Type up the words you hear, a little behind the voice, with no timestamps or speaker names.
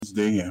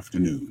Thursday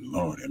afternoon.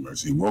 Lord have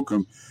mercy.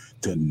 Welcome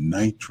to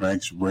Night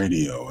Traxx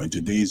Radio. And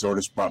today's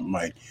artist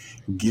spotlight,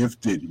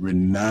 gifted,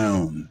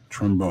 renowned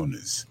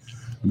trombonist,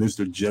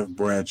 Mr. Jeff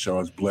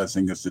Bradshaw, is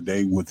blessing us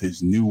today with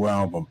his new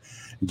album,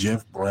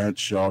 Jeff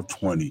Bradshaw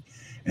 20.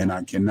 And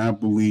I cannot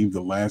believe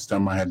the last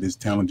time I had this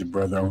talented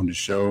brother on the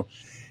show,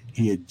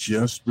 he had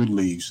just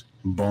released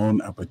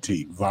Bon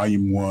Appetit,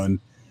 Volume 1,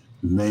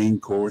 main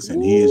course,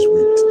 and he is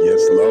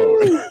yes,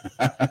 Lord.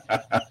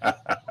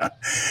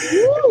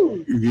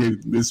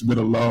 It's been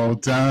a long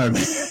time.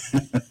 10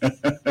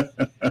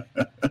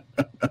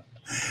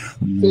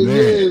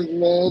 years,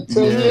 man.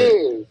 10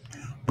 years.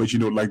 But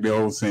like the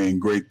old saying,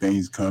 great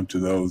things come to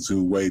those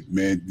who wait,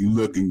 man. You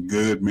looking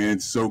good, man.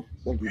 So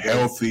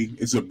healthy.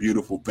 It's a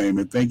beautiful thing,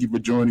 man. Thank you for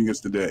joining us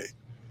today.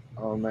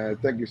 Oh, man.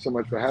 Thank you so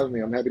much for having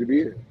me. I'm happy to be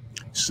here.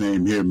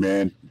 Same here,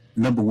 man.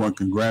 Number one,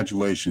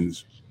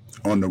 congratulations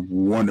on the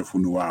wonderful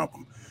new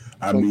album.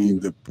 I mean,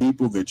 the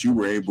people that you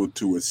were able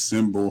to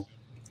assemble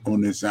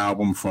on this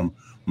album, from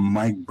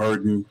Mike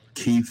Burton,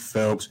 Keith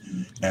Phelps,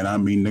 and I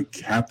mean the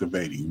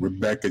captivating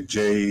Rebecca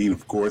Jade,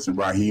 of course, and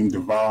Raheem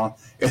Duvall.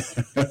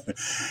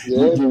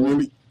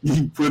 You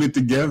put it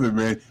together,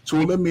 man. So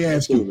let me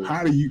ask you,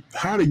 how do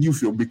you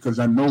feel? Because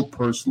I know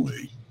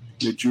personally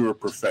that you're a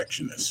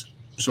perfectionist.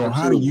 So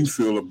how do you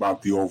feel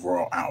about the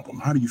overall album?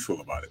 How do you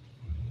feel about it?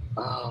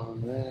 Oh,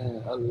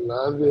 man, I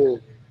love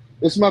it.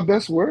 It's my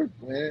best work,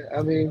 man.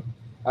 I mean,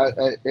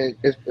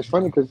 it's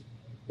funny because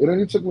it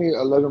only took me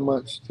 11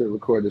 months to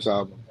record this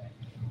album,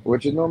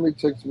 which it normally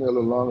takes me a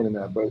little longer than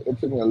that, but it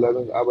took me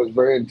 11. I was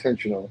very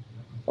intentional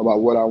about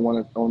what I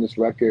wanted on this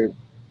record.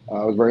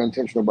 I was very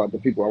intentional about the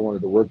people I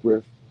wanted to work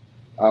with.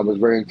 I was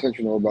very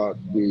intentional about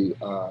the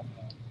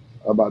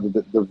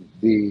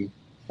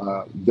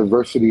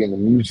diversity in the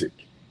music.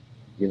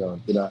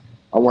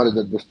 I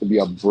wanted this to be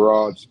a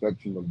broad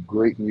spectrum of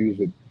great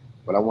music,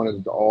 but I wanted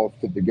it to all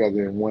fit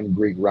together in one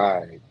great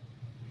ride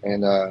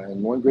and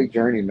one great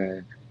journey,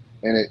 man.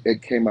 And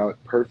it came out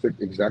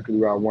perfect, exactly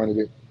where I wanted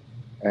it.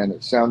 And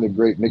it sounded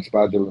great, mixed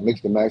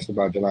and mastered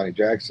by Jelani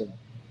Jackson.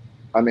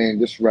 I mean,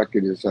 this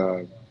record is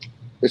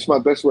it's my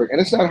best work.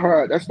 And it's not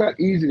hard. That's not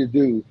easy to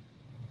do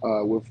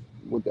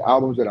with the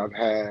albums that I've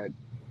had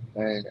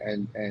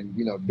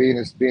and being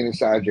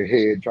inside your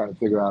head trying to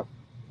figure out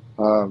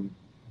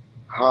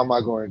how am I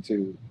going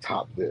to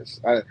top this?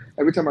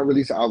 Every time I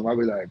release an album, I'll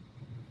be like,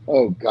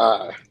 oh,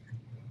 God.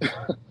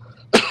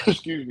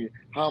 Excuse me.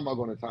 How am I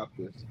going to top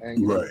this?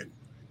 And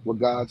with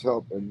God's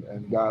help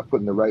and God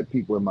putting the right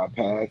people in my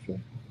path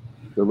and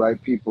the right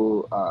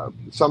people,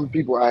 some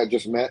people I had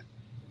just met.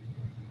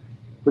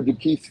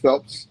 Keith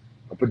Phelps,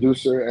 a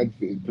producer, and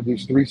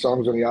produced 3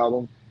 songs on the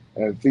album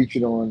and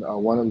featured on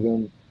one of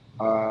them.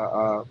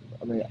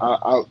 There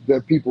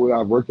are people that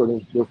I've worked on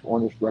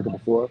this record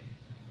before.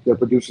 There are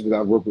producers that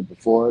I've worked with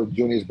before.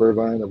 Junius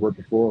Burvine I've worked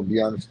before.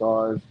 Beyond the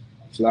Stars,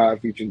 Slide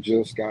featuring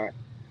Jill Scott.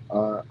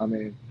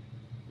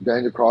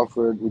 Daniel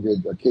Crawford. We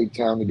did Cape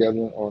Town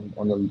together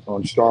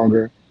on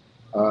Stronger.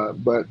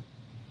 But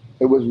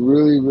it was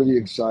really, really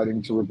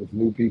exciting to work with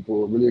new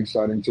people. Really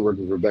exciting to work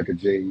with Rebecca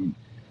Jade.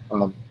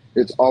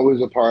 It's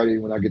always a party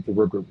when I get to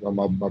work with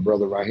my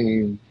brother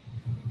Raheem.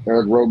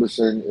 Eric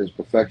Roberson is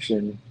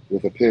perfection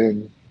with a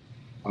pen.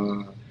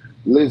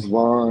 Liz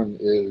Vaughn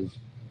is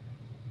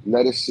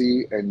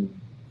Lettucey and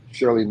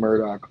Shirley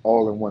Murdoch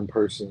all in one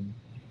person.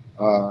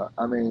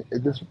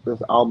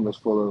 This album is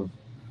full of,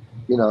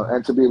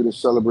 and to be able to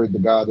celebrate the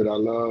God that I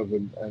love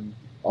and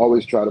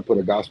always try to put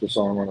a gospel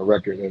song on a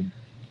record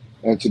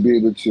and to be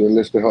able to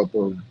enlist the help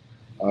of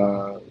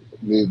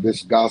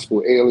this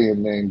gospel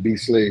alien named B.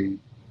 Slade.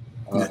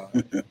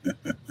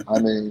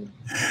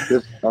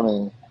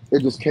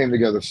 It just came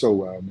together so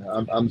well,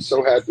 man. I'm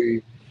so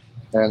happy,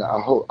 and I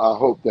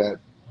hope that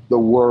the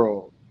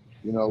world,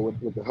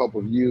 with the help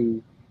of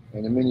you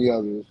and the many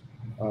others,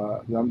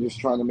 I'm just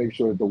trying to make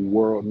sure that the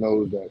world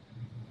knows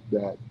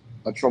that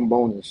a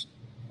trombonist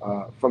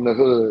from the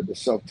hood, the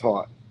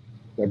self-taught,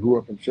 that grew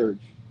up in church,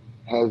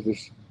 has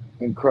this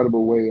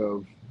incredible way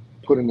of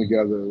putting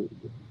together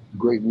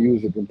great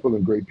music and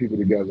pulling great people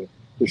together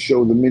to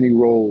show the many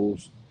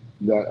roles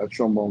that a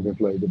trombone can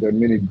play. That there are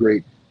many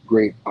great,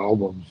 great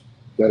albums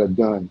that are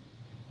done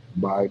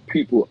by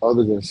people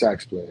other than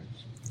sax players.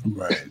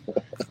 Right.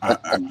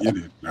 I get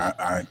it.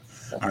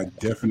 I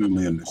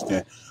definitely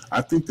understand.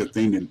 I think the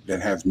thing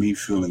that has me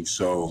feeling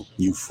so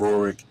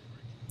euphoric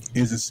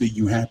is to see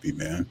you happy,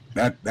 man.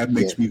 That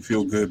makes me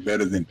feel good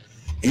better than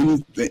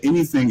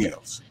anything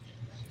else.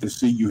 To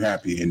see you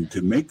happy and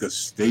to make a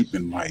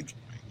statement like,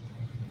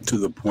 to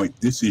the point,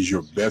 this is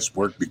your best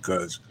work,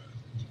 because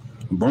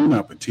Bon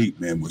Appetit,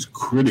 man, was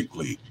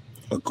critically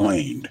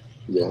acclaimed.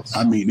 Yes.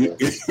 I mean,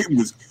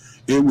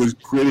 it was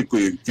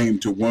critically. It came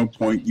to one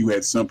point, you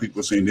had some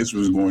people saying this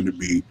was going to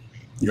be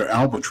your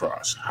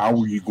albatross. How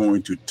were you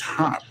going to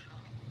top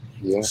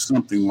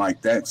something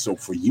like that? So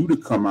for you to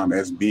come out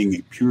as being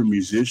a pure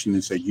musician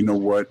and say, you know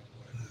what,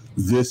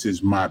 this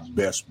is my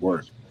best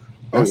work.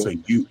 That's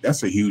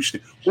a huge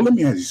thing. Well, let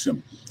me ask you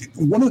something.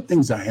 One of the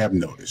things I have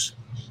noticed,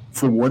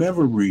 for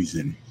whatever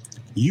reason,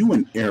 you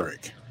and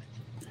Eric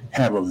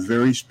have a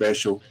very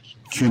special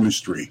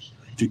chemistry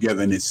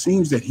together, and it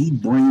seems that he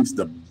brings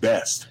the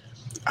best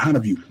out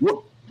of you.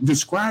 What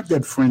describe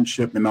that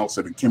friendship and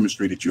also the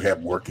chemistry that you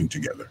have working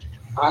together?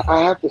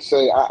 I have to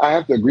say, I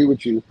have to agree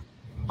with you.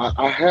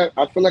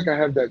 I feel like I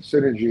have that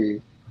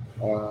synergy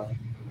uh,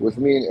 with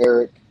me and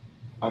Eric.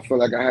 I feel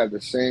like I have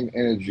the same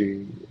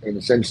energy and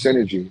the same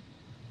synergy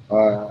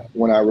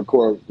when I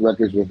record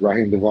records with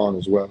Raheem Devon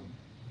as well.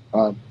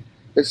 Um,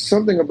 it's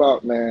something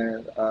about,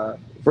 man.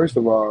 First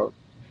of all,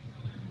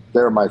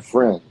 they're my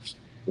friends.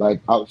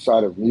 Like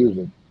outside of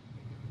music,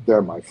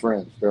 they're my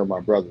friends. They're my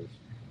brothers.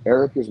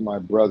 Eric is my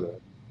brother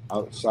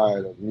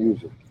outside of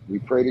music. We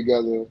pray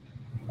together.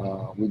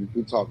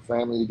 We talk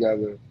family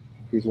together.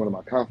 He's one of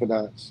my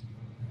confidants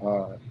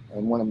and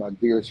one of my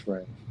dearest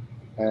friends.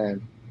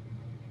 And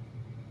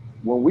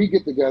when we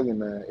get together,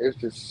 man, it's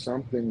just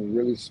something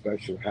really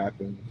special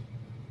happens,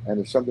 and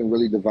it's something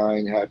really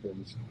divine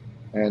happens.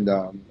 And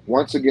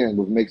once again,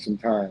 with Make Some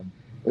Time,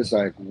 it's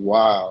like,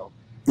 wow.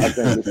 I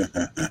think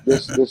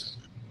this.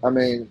 I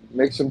mean,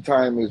 Make Some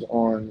Time is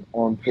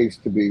on pace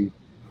to be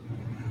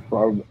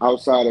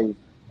outside of.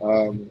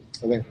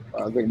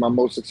 I think my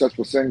most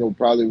successful single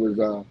probably was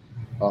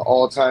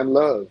 "All Time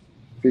Love,"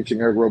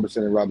 featuring Eric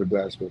Roberson and Robert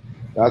Glasper.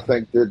 I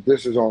think that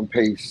this is on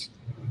pace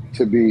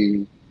to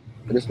be.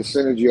 Just the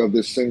synergy of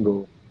this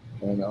single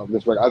and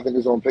this record, I think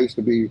it's on pace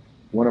to be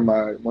one of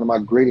my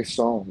greatest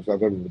songs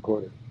I've ever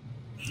recorded.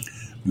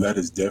 That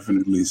is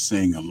definitely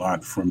saying a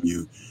lot from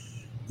you.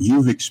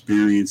 You've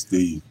experienced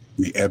the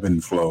ebb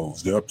and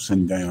flows, the ups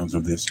and downs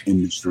of this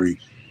industry.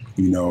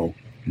 You know,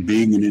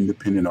 being an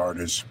independent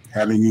artist,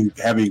 having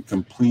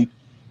complete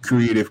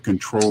creative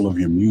control of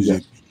your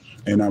music. Yes.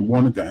 And I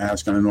wanted to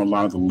ask, and I know a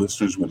lot of the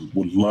listeners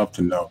would love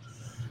to know,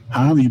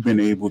 how have you been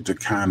able to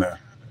kind of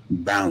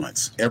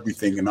balance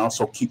everything and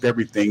also keep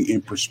everything in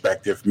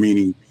perspective,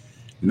 meaning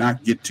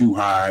not get too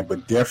high,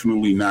 but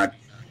definitely not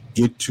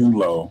get too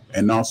low,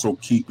 and also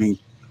keeping,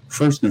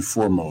 first and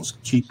foremost,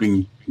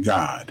 keeping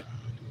God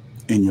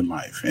in your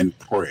life and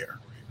prayer.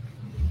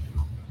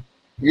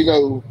 You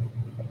know,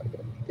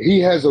 he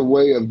has a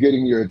way of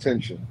getting your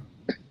attention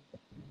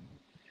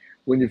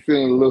when you're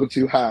feeling a little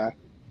too high,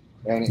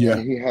 Yeah.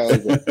 and he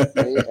has a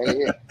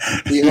and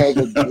he has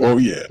a Oh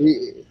yeah.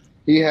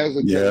 he has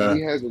a Yeah.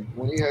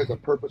 when he has a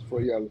purpose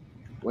for your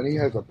when he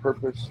has a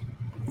purpose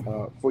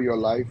for your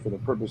life and a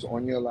purpose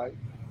on your life,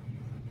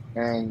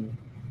 and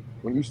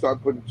when you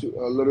start putting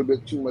a little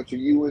bit too much of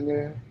you in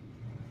there,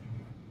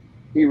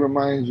 he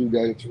reminds you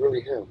that it's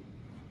really him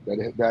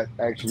that Yeah.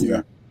 actually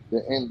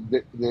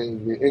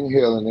the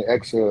inhale and the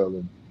exhale,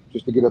 and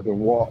just to get up and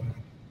walk,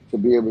 to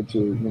be able to,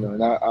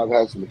 and I've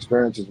had some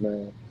experiences,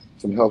 man,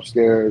 some health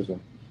scares,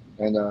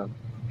 and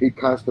he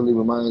constantly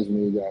reminds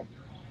me that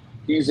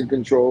he's in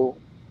control,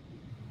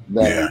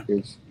 that Yeah.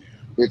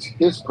 it's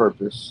his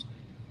purpose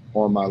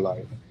on my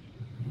life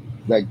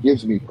that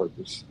gives me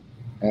purpose.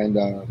 And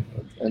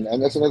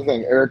that's another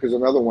thing. Eric is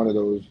another one of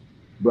those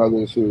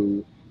brothers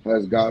who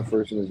has God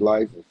first in his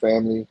life and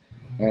family.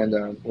 And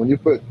when you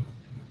put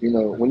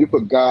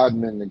God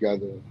men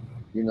together,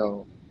 you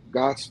know,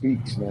 God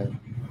speaks, man,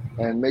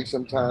 and Make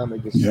Some Time.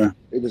 Yeah.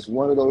 It is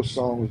one of those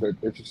songs that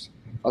it's just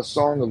a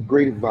song of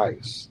great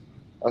advice,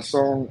 a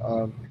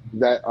song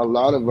that a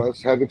lot of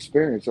us have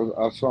experienced,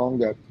 a song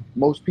that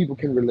most people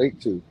can relate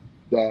to.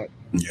 That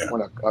Yeah.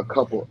 when a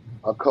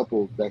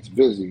couple that's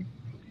busy,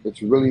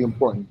 it's really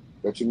important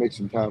that you make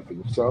some time for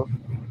yourself.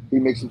 He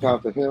makes some time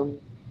for him.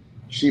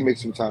 She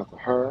makes some time for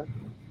her.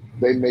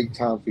 They make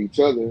time for each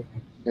other,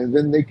 and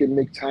then they can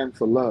make time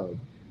for love.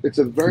 It's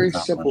a very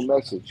Without simple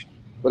question. message,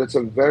 but it's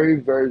a very,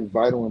 very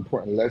vital,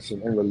 important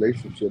lesson in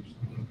relationships.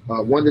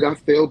 One that I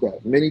failed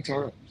at many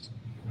times.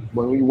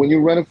 When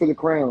you're running for the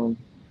crown,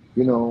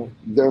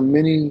 there are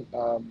many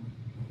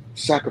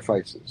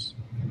sacrifices.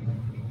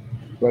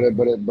 But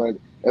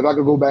if I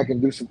could go back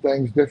and do some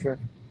things different,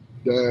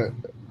 the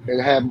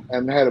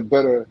and had a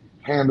better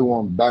handle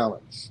on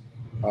balance,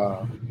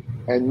 uh,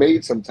 and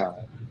made some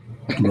time,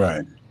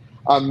 Right.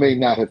 I may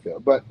not have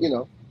failed. But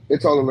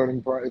it's all a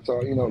learning part. It's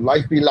all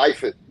life be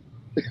life it.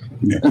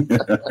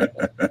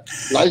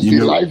 Life You be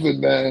know, life it,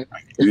 man.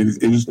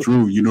 it is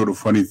true. You know, the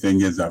funny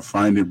thing is, I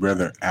find it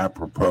rather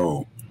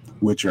apropos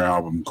with your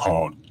album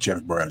called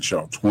Jeff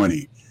Bradshaw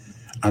 20.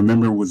 I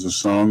remember it was a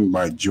song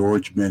by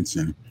George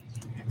Benson,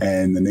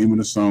 and the name of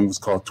the song was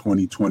called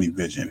 2020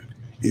 Vision.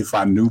 If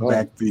I knew Oh,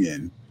 back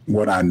then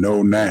what I know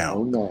I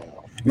now. know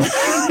now.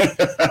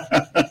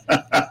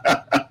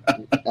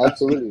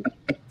 Absolutely.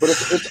 But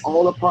it's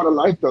all a part of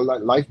life, though.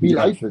 Like life be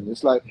Yeah. life, and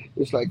it's like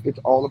it's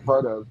all a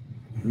part of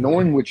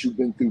knowing what you've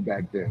been through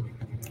back then,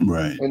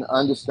 Right. and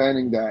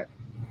understanding that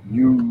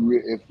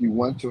if you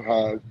want to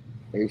have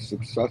a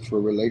successful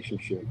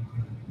relationship,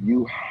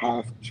 you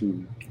have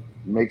to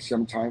make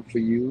some time for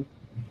you.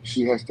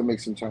 She has to make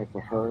some time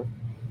for her.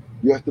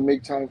 You have to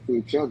make time for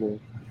each other,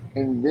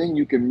 and then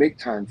you can make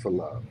time for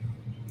love.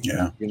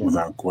 Yeah. You know,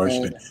 Without and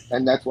question.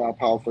 and that's why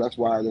powerful. That's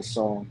why this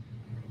song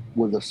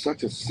with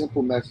such a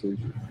simple message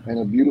and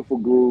a beautiful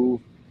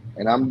groove.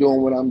 And I'm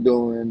doing what I'm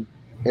doing.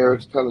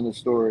 Eric's telling the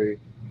story.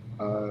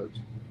 Uh,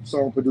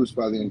 song produced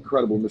by the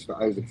incredible Mr.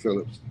 Isaac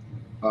Phillips.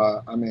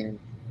 I mean,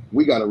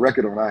 we got a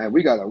record on our hands.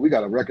 We got a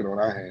record on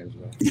our hands,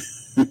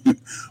 man.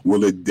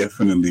 Well, it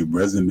definitely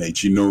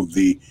resonates. You know,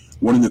 the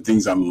one of the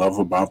things I love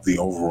about the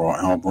overall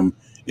album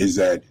is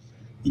that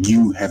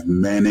you have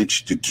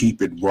managed to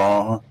keep it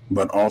raw,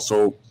 but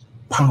also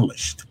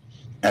polished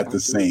at the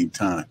same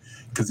time,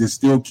 because it's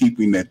still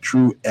keeping that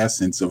true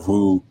essence of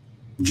who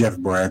Jeff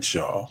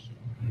Bradshaw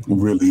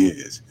really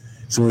is.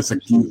 So it's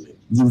like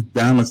you've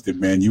balanced it,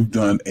 man. You've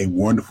done a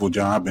wonderful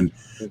job, and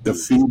the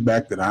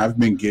feedback that I've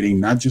been getting,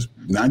 not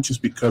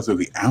just because of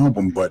the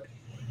album, but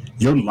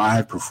your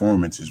live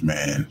performances,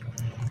 man.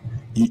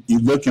 You're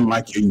looking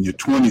like you're in your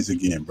 20s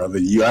again, brother.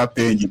 You out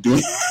there and you're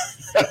doing.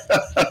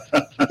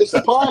 It's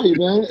a party,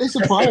 man. It's a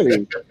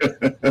party.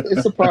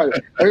 It's a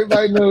party.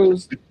 Everybody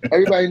knows.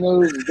 Everybody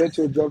knows it's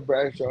Bencho Jeff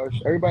Bradshaw.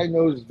 Everybody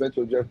knows it's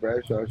Bencho Jeff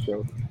Bradshaw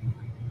show.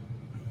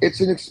 It's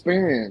an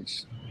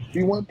experience.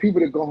 You want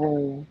people to go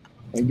home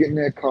and get in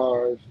their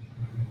cars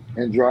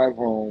and drive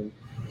home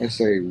and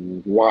say,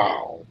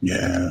 "Wow,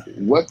 yeah,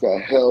 what the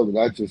hell did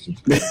I just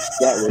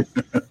experience?"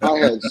 I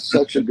had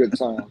such a good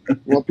time. I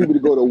want people to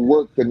go to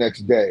work the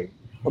next day.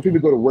 I want people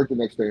to go to work the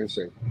next day and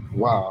say,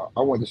 "Wow,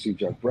 I went to see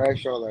Jeff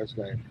Bradshaw last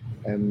night,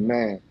 and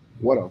man,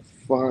 what a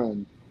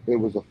fun! It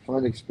was a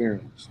fun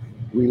experience.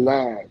 We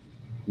laughed,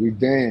 we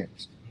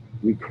danced,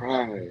 we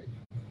cried,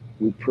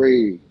 we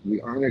prayed,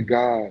 we honored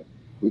God,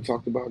 we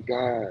talked about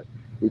God,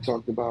 we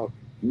talked about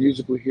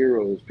musical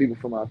heroes, people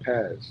from our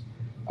past.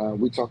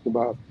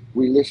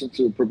 We listened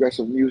to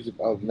progressive music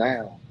of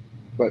now,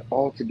 but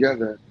all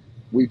together,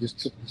 we just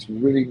took this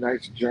really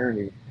nice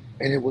journey,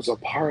 and it was a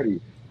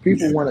party.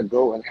 People want to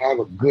go and have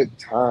a good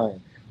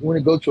time. You want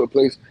to go to a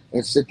place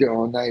and sit there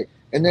all night.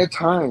 And there are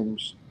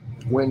times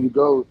when you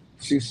go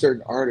see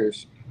certain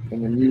artists,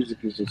 and the music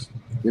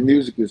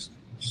is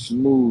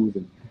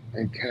smooth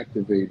and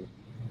captivating,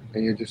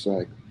 and you're just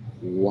like,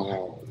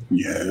 wow,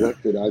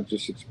 what did I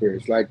just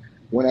experience? Like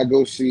when I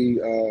go see,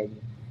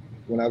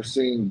 when I've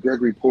seen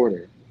Gregory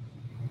Porter,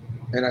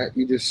 and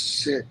you just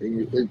sit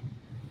and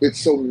it's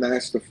so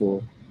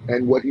masterful,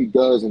 and what he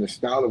does and the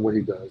style of what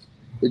he does,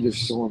 it's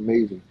just so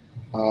amazing.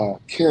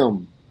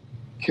 Kim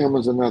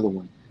is another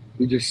one.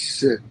 You just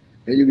sit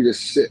and you can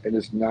just sit and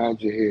just nod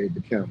your head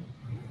to Kim.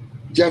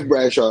 Jeff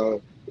Bradshaw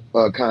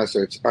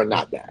concerts are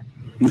not that.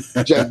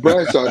 Jeff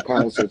Bradshaw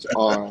concerts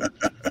are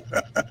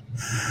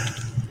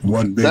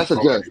one big. That's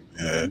a joke.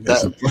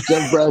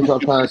 Jeff Bradshaw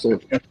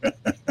concert.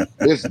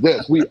 It's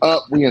this. We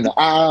in the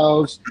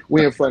aisles.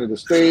 We in front of the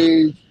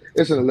stage.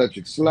 It's an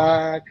electric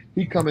slide.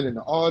 He coming in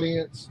the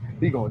audience.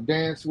 He gonna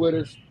dance with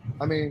us.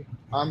 I mean,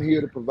 I'm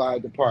here to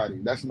provide the party.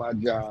 That's my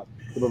job,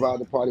 to provide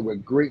the party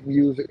with great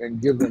music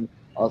and give them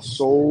a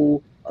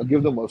soul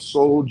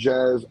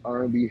jazz,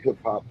 R&B, hip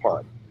hop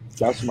party.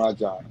 That's my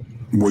job.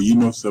 Well, you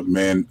know something,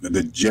 man.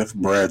 The Jeff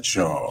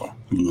Bradshaw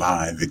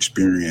live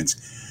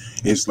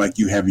experience, it's like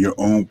you have your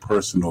own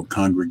personal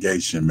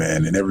congregation,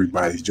 man, and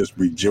everybody's just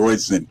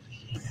rejoicing.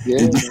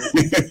 Yeah.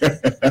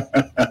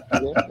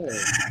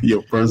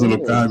 Your personal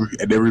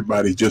congregation, and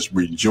everybody's just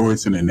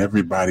rejoicing, and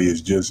everybody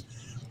is just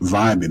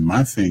vibing.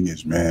 My thing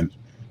is, man,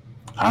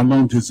 how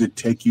long does it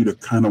take you to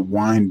kind of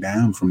wind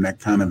down from that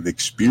kind of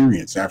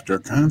experience after a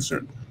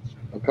concert?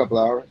 A couple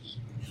hours.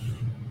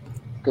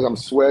 Because I'm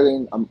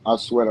sweating. I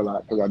sweat a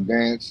lot because I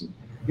dance.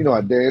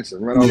 I dance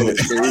and run all over the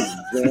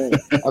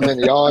stage. I'm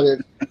in the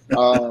audience.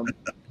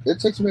 It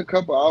takes me a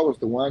couple hours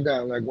to wind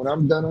down. Like when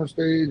I'm done on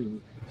stage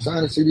and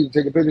signing CDs and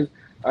taking pictures,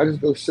 I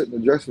just go sit in the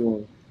dressing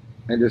room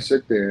and just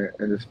sit there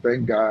and just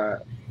thank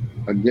God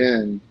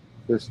again.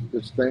 Just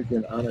thank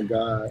and honor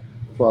God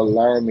for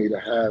allowing me to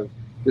have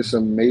this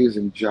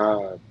amazing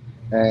job,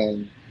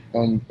 and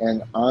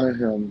honor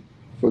Him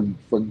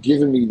for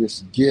giving me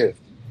this gift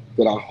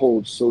that I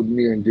hold so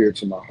near and dear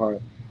to my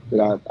heart,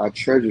 that I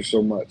treasure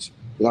so much,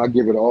 that I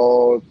give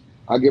all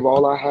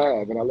I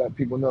have, and I let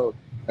people know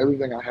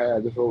everything I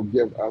have, this whole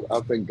gift, I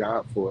thank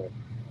God for it.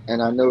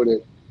 And I know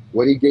that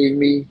what He gave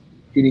me,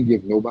 He didn't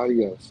give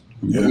nobody else.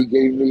 What He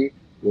gave me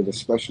was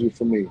especially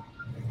for me.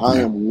 I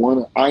am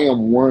one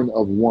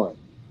of one.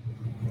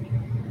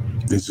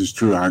 This is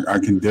true. I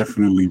can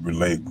definitely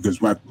relate, because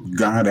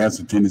God has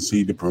a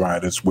tendency to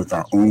provide us with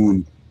our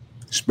own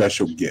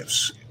special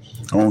gifts,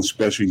 our own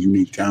special,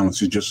 unique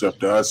talents. It's just up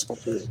to us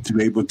to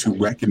be able to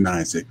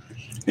recognize it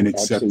and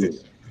accept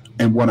it.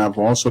 And what I've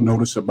also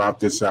noticed about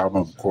this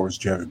album, of course,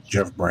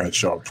 Jeff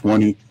Bradshaw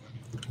 20,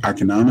 I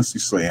can honestly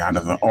say, out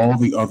of all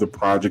the other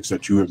projects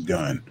that you have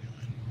done,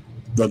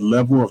 the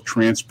level of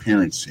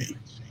transparency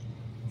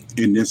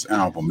in this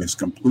album is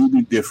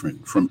completely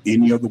different from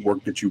any other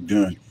work that you've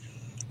done.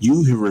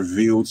 You have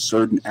revealed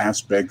certain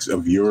aspects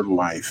of your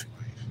life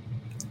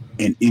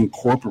and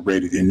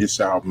incorporated in this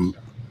album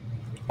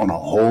on a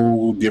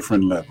whole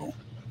different level.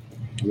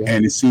 Yeah.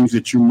 And it seems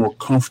that you're more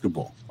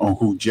comfortable on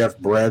who Jeff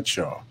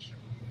Bradshaw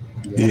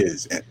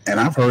is.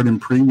 And I've heard in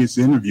previous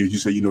interviews, you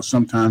say,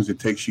 sometimes it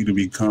takes you to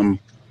become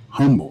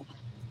humble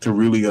to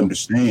really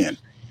understand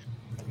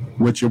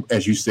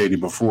as you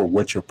stated before,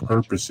 what your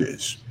purpose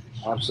is.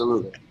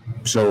 Absolutely.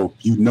 So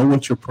you know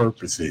what your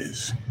purpose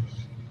is.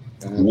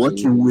 What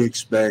Absolutely. can we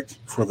expect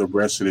for the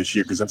rest of this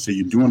year? Because I say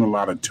you're doing a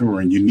lot of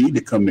touring. You need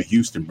to come to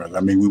Houston, brother.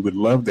 I mean, we would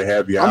love to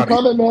have you I'm out here.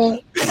 coming, man.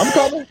 I'm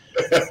coming.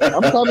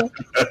 I'm coming.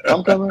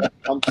 I'm coming.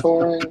 I'm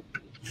touring.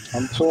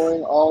 I'm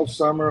touring all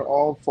summer,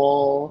 all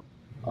fall.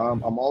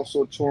 I'm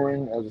also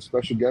touring as a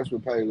special guest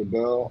with Patti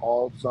LaBelle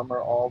all summer,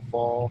 all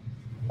fall.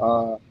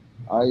 Uh,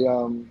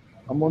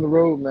 I'm on the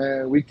road,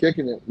 man. We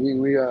kicking it.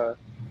 We are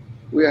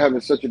having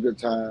such a good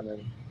time,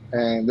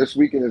 and this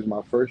weekend is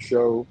my first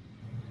show.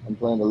 I'm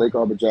playing the Lake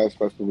Arbor Jazz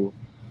Festival,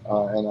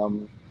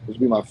 and this will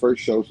be my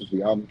first show since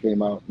the album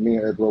came out. Me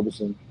and Eric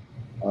Roberson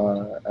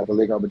at the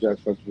Lake Arbor Jazz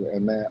Festival.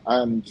 And man,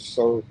 I'm just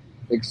so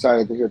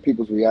excited to hear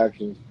people's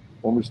reactions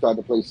when we start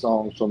to play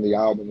songs from the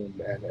album.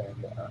 And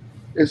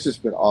it's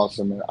just been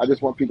awesome. And I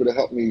just want people to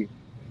help me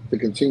to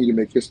continue to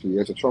make history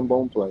as a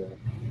trombone player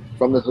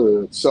from the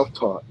hood,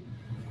 self-taught,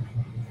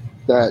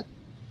 that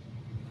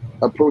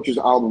approaches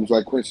albums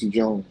like Quincy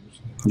Jones,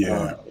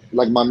 Yeah.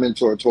 like my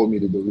mentor told me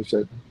to do. He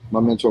said, my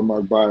mentor,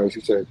 Mark Byers,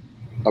 he said,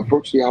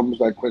 approach the albums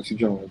like Quincy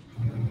Jones.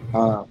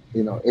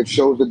 It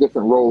shows the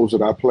different roles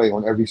that I play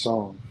on every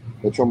song.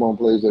 The trombone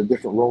plays a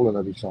different role in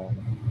every song.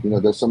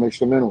 There's some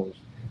instrumentals.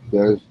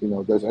 There's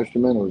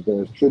instrumentals.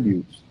 There's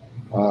tributes.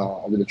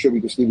 I did a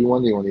tribute to Stevie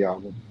Wonder on the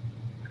album.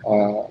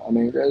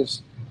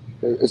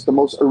 It's the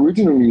most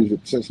original music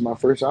since my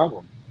first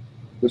album.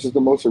 This is the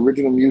most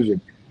original music.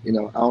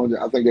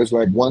 I think there's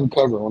like one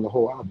cover on the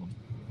whole album.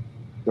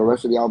 The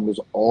rest of the album is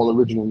all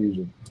original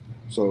music.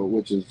 So,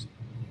 which is,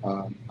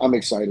 I'm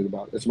excited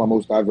about. It's my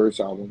most diverse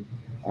album.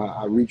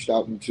 I reached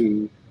out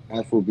into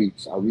Afro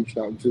beats. I reached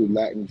out into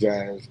Latin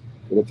jazz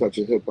with a touch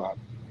of hip hop.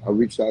 I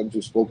reached out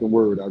into spoken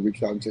word. I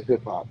reached out into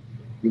hip hop.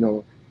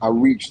 I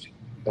reached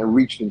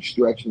and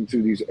stretched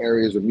into these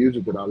areas of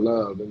music that I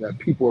love and that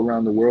people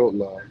around the world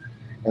love.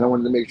 And I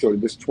wanted to make sure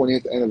that this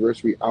 20th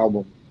anniversary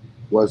album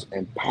was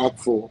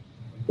impactful,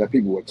 that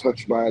people were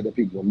touched by it, that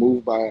people were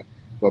moved by it,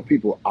 but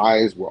people's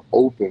eyes were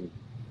open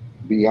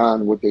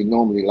beyond what they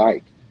normally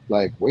like.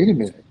 Like, wait a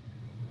minute,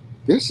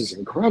 this is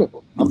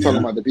incredible. I'm talking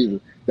about the people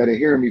that are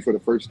hearing me for the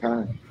first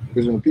time.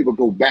 Because when people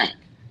go back,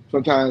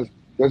 sometimes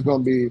there's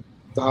going to be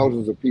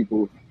thousands of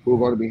people who are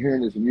going to be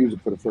hearing this music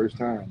for the first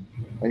time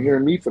and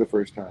hearing me for the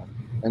first time.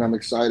 And I'm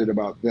excited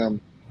about them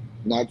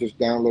not just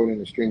downloading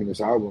and streaming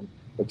this album,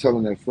 but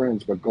telling their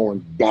friends, but going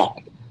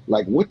back.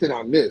 Like, what did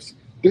I miss?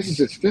 This is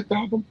his 5th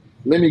album?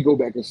 Let me go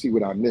back and see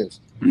what I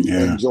missed.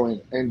 Yeah.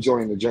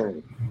 Enjoying the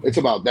journey. It's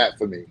about that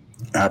for me.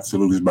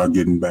 Absolutely. It's about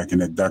getting back in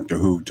that Doctor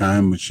Who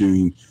time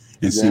machine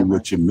and see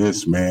what you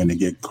missed, man, and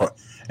get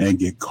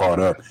caught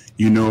up.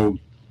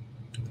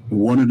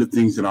 One of the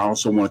things that I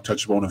also want to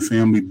touch upon,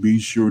 family, be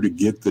sure to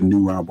get the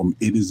new album.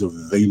 It is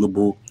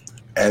available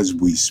as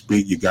we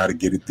speak. You got to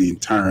get it. The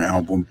entire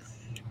album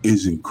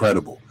is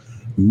incredible.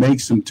 Make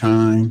Some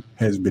Time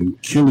has been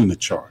killing the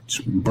charts,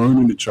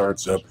 burning the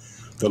charts up.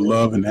 The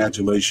love and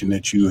adulation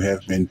that you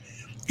have been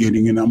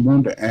getting. And I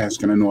wanted to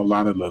ask, and I know a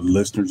lot of the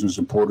listeners and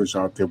supporters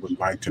out there would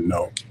like to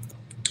know,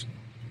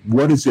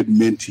 what has it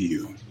meant to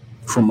you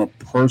from a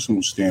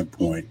personal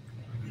standpoint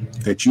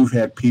that you've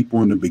had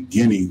people in the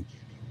beginning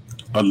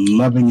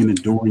loving and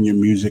adoring your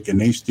music,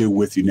 and they still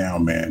with you now,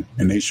 man,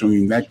 and they showing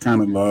you that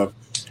kind of love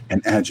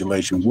and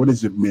adulation? What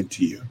has it meant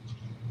to you?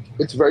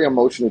 It's very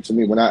emotional to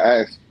me when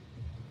I ask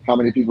how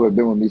many people have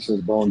been with me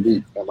since Bone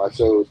Deep at my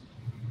shows,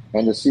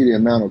 and to see the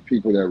amount of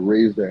people that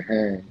raise their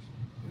hands.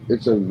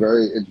 It's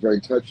very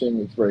touching.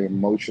 It's very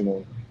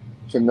emotional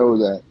to know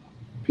that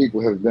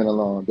people have been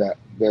along, that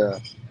there are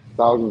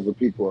thousands of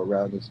people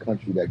around this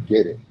country that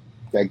get it,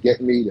 that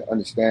get me, to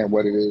understand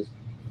what it is.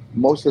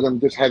 Most of them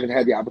just haven't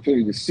had the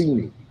opportunity to see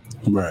me.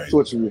 Right. So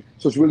it's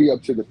really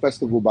up to the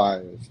festival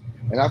buyers.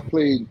 And I've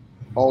played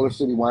all the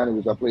city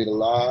wineries. I played a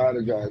lot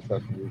of jazz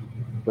festivals,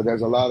 but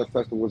there's a lot of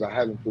festivals I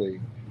haven't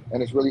played.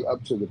 And it's really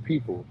up to the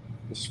people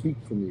to speak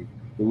for me,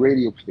 the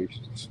radio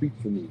stations to speak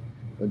for me,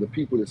 and the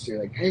people that say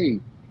like, hey,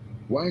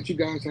 why don't you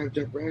guys have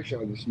Jeff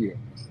Bradshaw this year?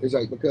 It's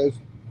like, because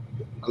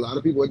a lot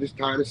of people are just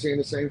tired of seeing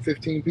the same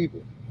 15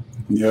 people.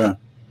 Yeah.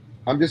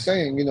 I'm just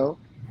saying, you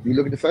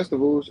look at the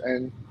festivals,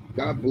 and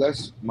God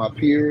bless my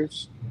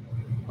peers.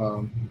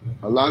 A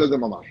lot of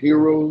them are my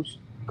heroes.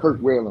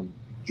 Kurt Whalum,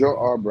 Joe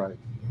Albright,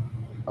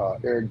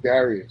 Eric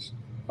Darius,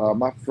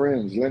 my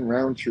friends, Lynn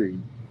Roundtree,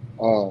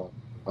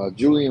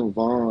 Julian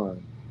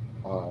Vaughn,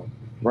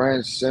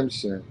 Brian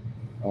Simpson.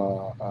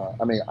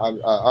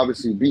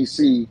 Obviously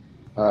BC,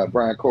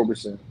 Brian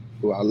Culberson,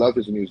 who I love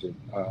his music.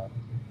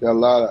 There are a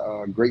lot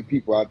of great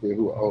people out there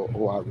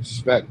who I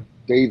respect.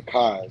 Dave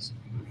Kaz,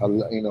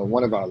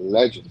 one of our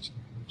legends.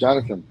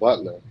 Jonathan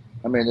Butler.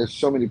 There's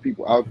so many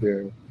people out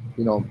there.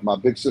 My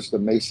big sister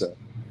Mesa,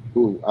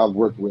 who I've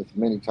worked with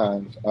many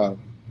times.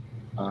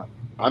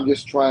 I'm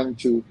just trying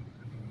to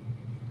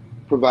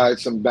provide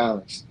some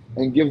balance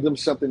and give them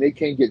something they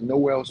can't get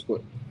nowhere else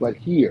but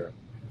here,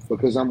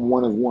 because I'm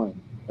one of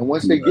one. And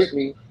once they get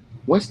me,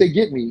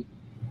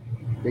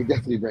 they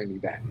definitely bring me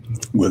back.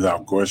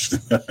 Without question.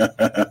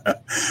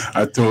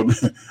 I told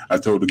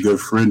a good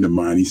friend of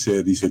mine, he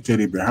said,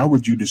 Teddy Bear, how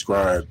would you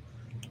describe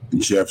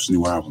Jeff's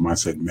new album? I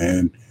said,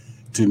 man,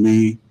 to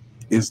me,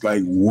 it's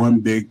like one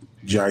big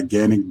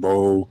gigantic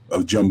bowl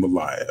of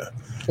jambalaya,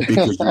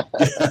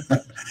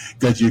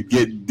 because you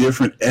get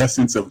different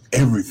essence of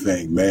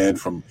everything, man,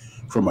 from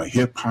a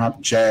hip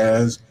hop,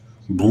 jazz,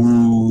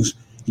 blues.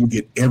 You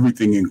get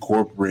everything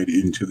incorporated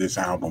into this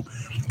album,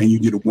 and you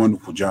did a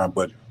wonderful job.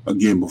 But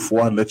again,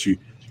 before I let you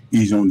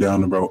ease on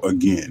down the road,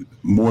 again,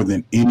 more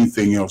than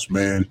anything else,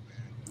 man,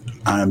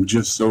 I'm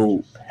just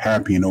so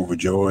happy and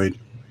overjoyed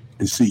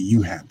to see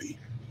you happy.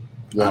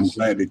 Yes. I'm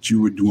glad that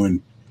you were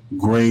doing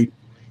great.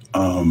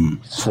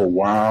 For a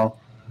while,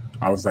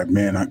 I was like,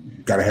 man, I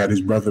gotta have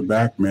his brother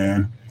back,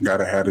 man.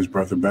 Gotta have his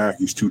brother back.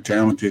 He's too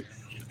talented,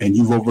 and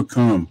you've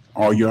overcome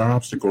all your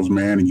obstacles,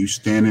 man. And you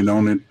standing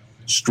on it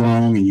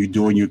strong, and you're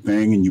doing your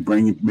thing, and you're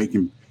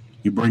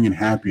bringing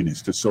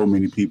happiness to so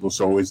many people.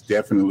 So it's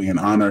definitely an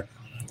honor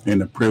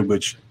and a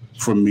privilege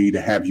for me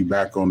to have you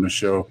back on the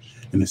show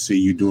and to see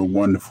you doing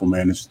wonderful,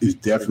 man. It's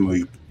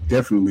definitely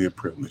a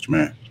privilege,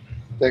 man.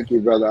 Thank you,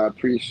 brother. I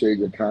appreciate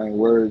your kind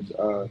words.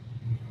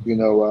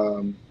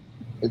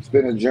 It's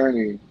been a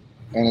journey,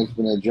 and it's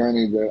been a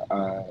journey that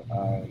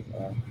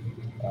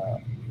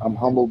I'm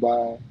humbled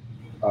by.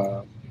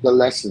 The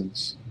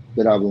lessons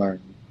that I've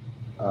learned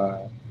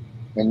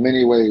in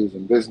many ways,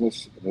 in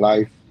business, in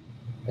life,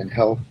 in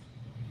health.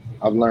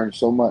 I've learned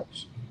so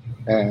much,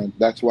 and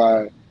that's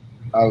why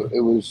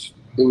it was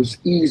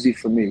easy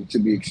for me to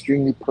be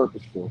extremely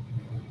purposeful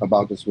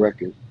about this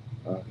record.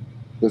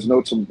 There's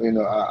no,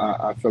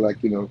 I feel like,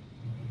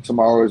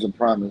 tomorrow isn't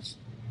promised,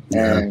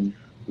 and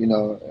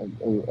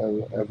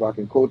if I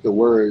can quote the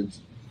words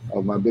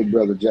of my big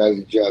brother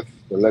Jazzy Jeff,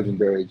 the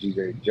legendary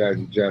DJ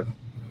Jazzy Jeff,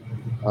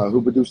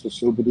 who produced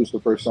the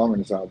first song in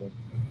this album,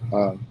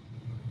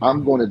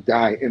 I'm going to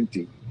die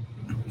empty.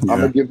 Yeah. I'm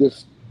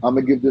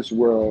gonna give this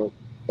world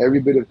every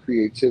bit of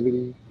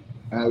creativity,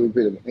 every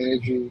bit of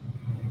energy,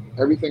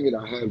 everything that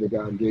I have that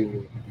God gave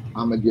me.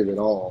 I'm gonna give it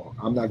all.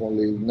 I'm not gonna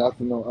leave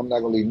nothing. I'm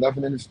not gonna leave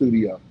nothing in the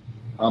studio.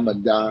 I'm gonna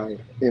die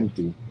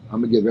empty.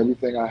 I'm gonna give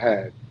everything I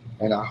have,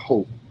 and I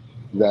hope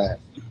that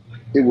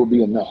it will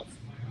be enough.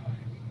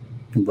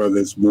 Brother,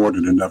 it's more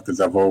than enough,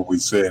 because I've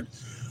always said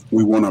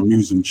we want our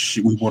music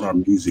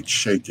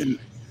shaken,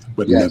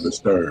 but yes, never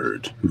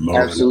stirred.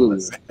 Lord,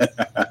 absolutely,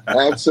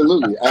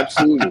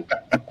 absolutely.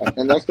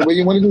 And that's the way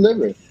you want to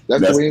deliver it.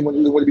 That's the way you want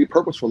to be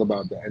purposeful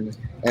about that.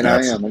 And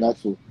I am, and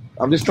that's what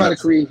I'm just trying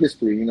to create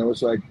history.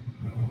 It's like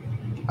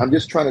I'm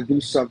just trying to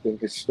do something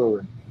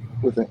historic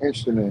with an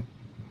instrument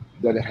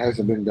that it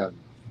hasn't been done.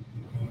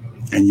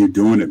 And you're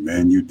doing it,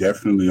 man. You're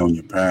definitely on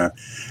your path.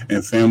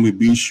 And family,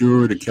 be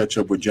sure to catch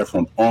up with Jeff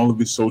on all of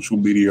his social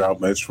media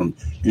outlets, from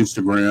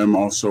Instagram,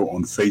 also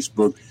on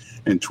Facebook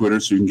and Twitter,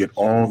 so you can get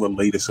all the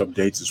latest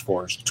updates as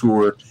far as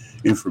tour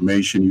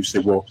information. You say,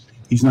 well,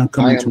 he's not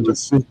coming to the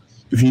city.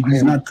 If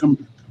he's not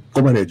coming,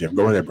 go right ahead, Jeff.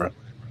 Go ahead, bro.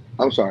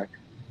 I'm sorry.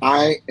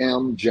 I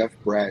am Jeff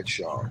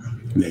Bradshaw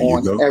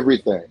on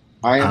everything.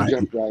 I am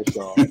Jeff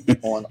Bradshaw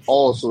on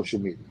all social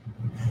media.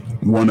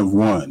 One of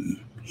one.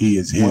 He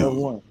is him. One of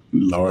one.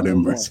 Lord have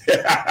mercy.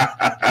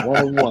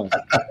 One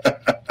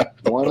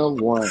of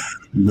one.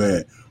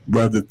 Man,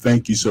 brother,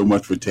 thank you so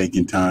much for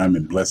taking time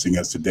and blessing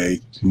us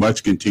today.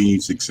 Much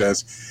continued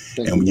success.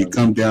 And when you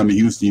come down to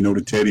Houston,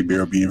 the Teddy Bear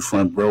will be in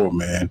front row,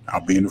 man. I'll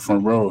be in the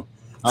front row.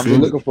 I'll be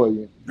looking for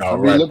you. I'll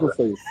be looking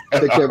for you.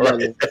 Take care,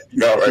 brother.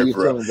 All right,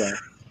 bro.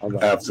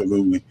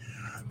 Absolutely.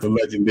 The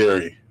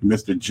legendary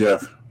Mr.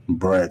 Jeff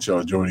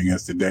Bradshaw joining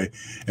us today.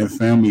 And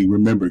family,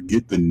 remember,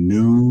 get the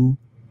new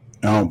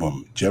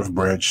album, Jeff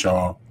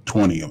Bradshaw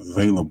 20,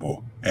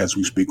 available as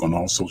we speak on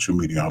all social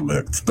media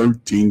outlets.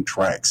 13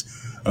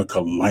 tracks, a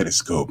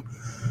kaleidoscope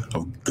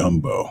of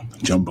gumbo,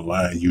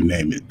 jambalaya, you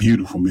name it.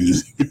 Beautiful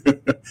music.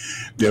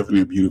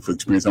 Definitely a beautiful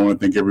experience. I want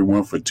to thank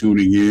everyone for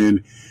tuning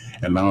in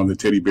and allowing the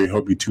Teddy Bear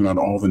help you tune out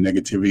all the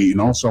negativity. And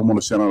also, I want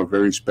to send out a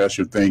very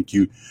special thank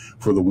you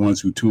for the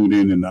ones who tuned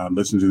in and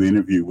listened to the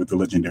interview with the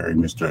legendary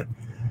Mr.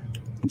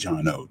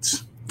 John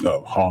Oates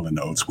of Hall &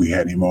 Oates. We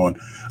had him on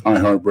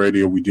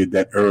iHeartRadio. We did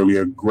that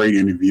earlier. Great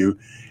interview.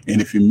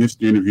 And if you missed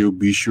the interview,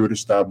 be sure to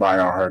stop by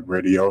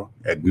iHeartRadio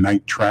at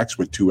Night Traxx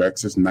with 2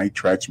 X's, Night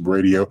Traxx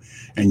Radio,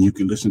 and you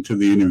can listen to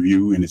the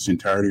interview in its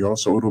entirety.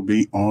 Also, it'll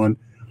be on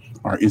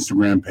our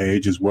Instagram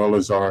page as well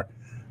as our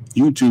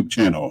YouTube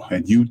channel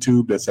at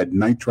YouTube. That's at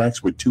Night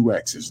Traxx with 2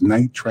 X's,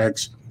 Night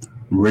Traxx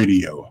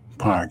Radio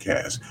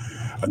Podcast.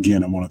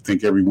 Again, I want to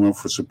thank everyone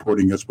for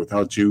supporting us.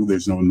 Without you,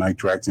 there's no Night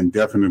Traxx, and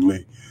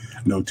definitely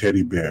no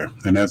Teddy Bear.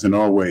 And as in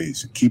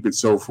always, keep it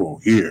soulful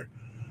here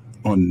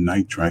on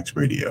Night Traxx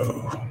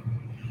Radio.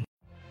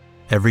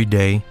 Every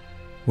day,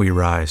 we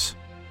rise,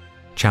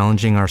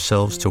 challenging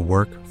ourselves to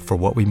work for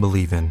what we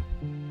believe in.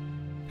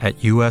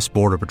 At U.S.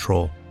 Border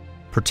Patrol,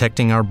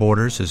 protecting our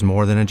borders is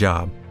more than a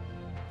job.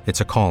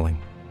 It's a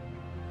calling.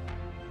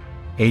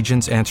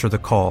 Agents answer the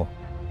call,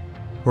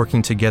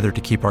 working together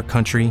to keep our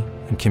country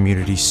and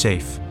communities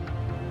safe.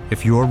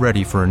 If you're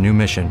ready for a new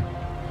mission,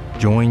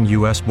 Join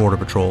U.S. Border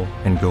Patrol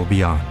and go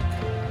beyond.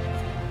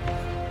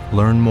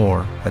 Learn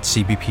more at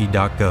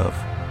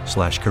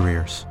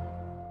cbp.gov/careers.